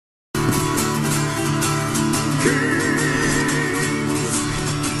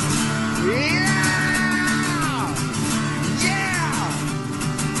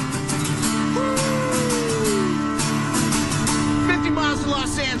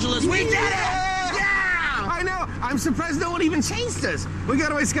Angeles. We did it! Yeah! I know. I'm surprised no one even chased us. We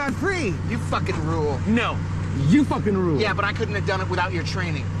got away scot-free. You fucking rule. No, you fucking rule. Yeah, but I couldn't have done it without your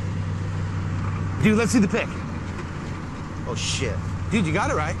training. Dude, let's see the pic. Oh, shit. Dude, you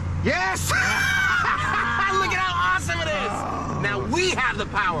got it right. Yes! Look at how awesome it is! Now we have the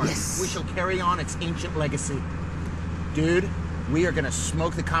power. Yes. We shall carry on its ancient legacy. Dude, we are gonna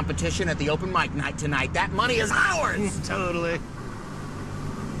smoke the competition at the open mic night tonight. That money is ours! Totally.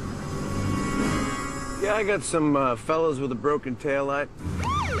 Yeah, I got some fellas with a broken taillight.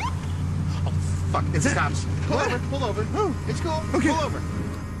 Oh, fuck, it stops. Pull over, pull over. Oh. It's cool. Okay. Pull over.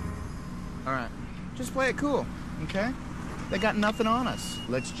 All right, just play it cool, okay? They got nothing on us.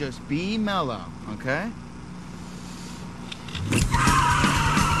 Let's just be mellow, okay?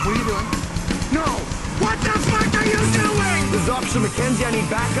 What are you doing? No! What the fuck are you doing? This is Officer McKenzie. I need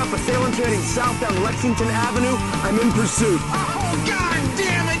backup. Assailants heading south down Lexington Avenue. I'm in pursuit. Oh, God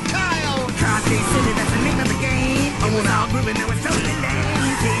damn it, Kyle! Cartier City, that's the name of the game. I was all grooving, it was totally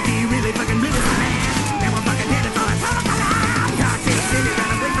lame. KD really fucking blew his man. Now we're fucking headed for a total collapse. Cartier City ran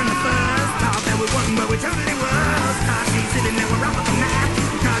away from the bus. Thought that we wasn't, but we totally was. Cartier City, now we're off of the map.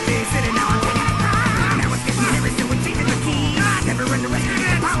 Cartier City, now I'm taking a time. Now it's getting heavy, so we're changing the key. Never underestimate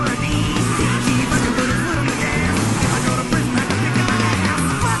the power of these. KD fucking put his foot on the gas. If I go to prison, I can pick up my ass.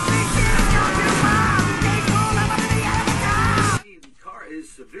 Fuck this shit, don't you mind? They pull up under the other. The car is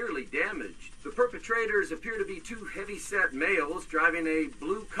severely damaged. The perpetrators appear to be two heavy-set males driving a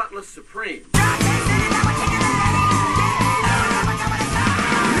blue Cutlass Supreme.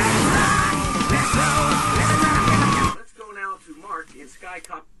 Let's go now to Mark in Sky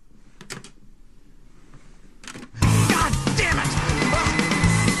Cop. God damn it!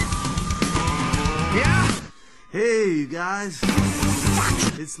 Yeah? Hey, you guys.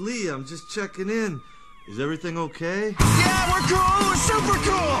 It's Lee. I'm just checking in. Is everything okay? Yeah, we're cool! We're super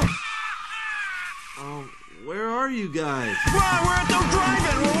cool! Where are you guys? Well, we're at the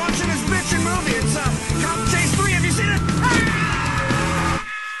drive-in. We're watching this bitchin' movie. It's, Cop Chase 3. Have you seen it?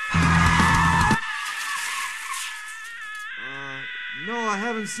 No, I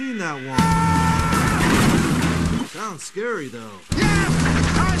haven't seen that one. Sounds scary, though.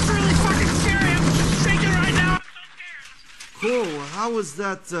 Yeah! It's really fucking scary. I'm shaking right now. Cool. How was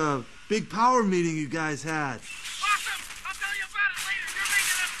that, big power meeting you guys had? Awesome! I'll tell you about it later. You're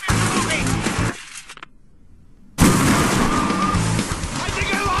making a movie. I think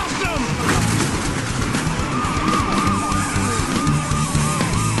I lost him!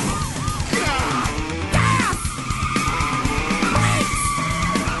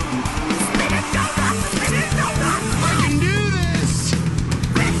 I can do this!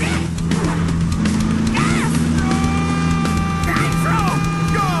 Nitro!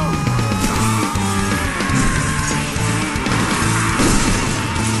 Go!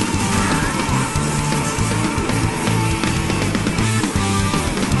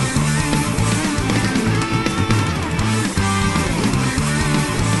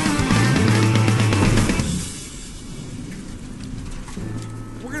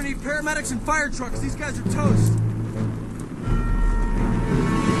 We're gonna need paramedics and fire trucks. These guys are toast.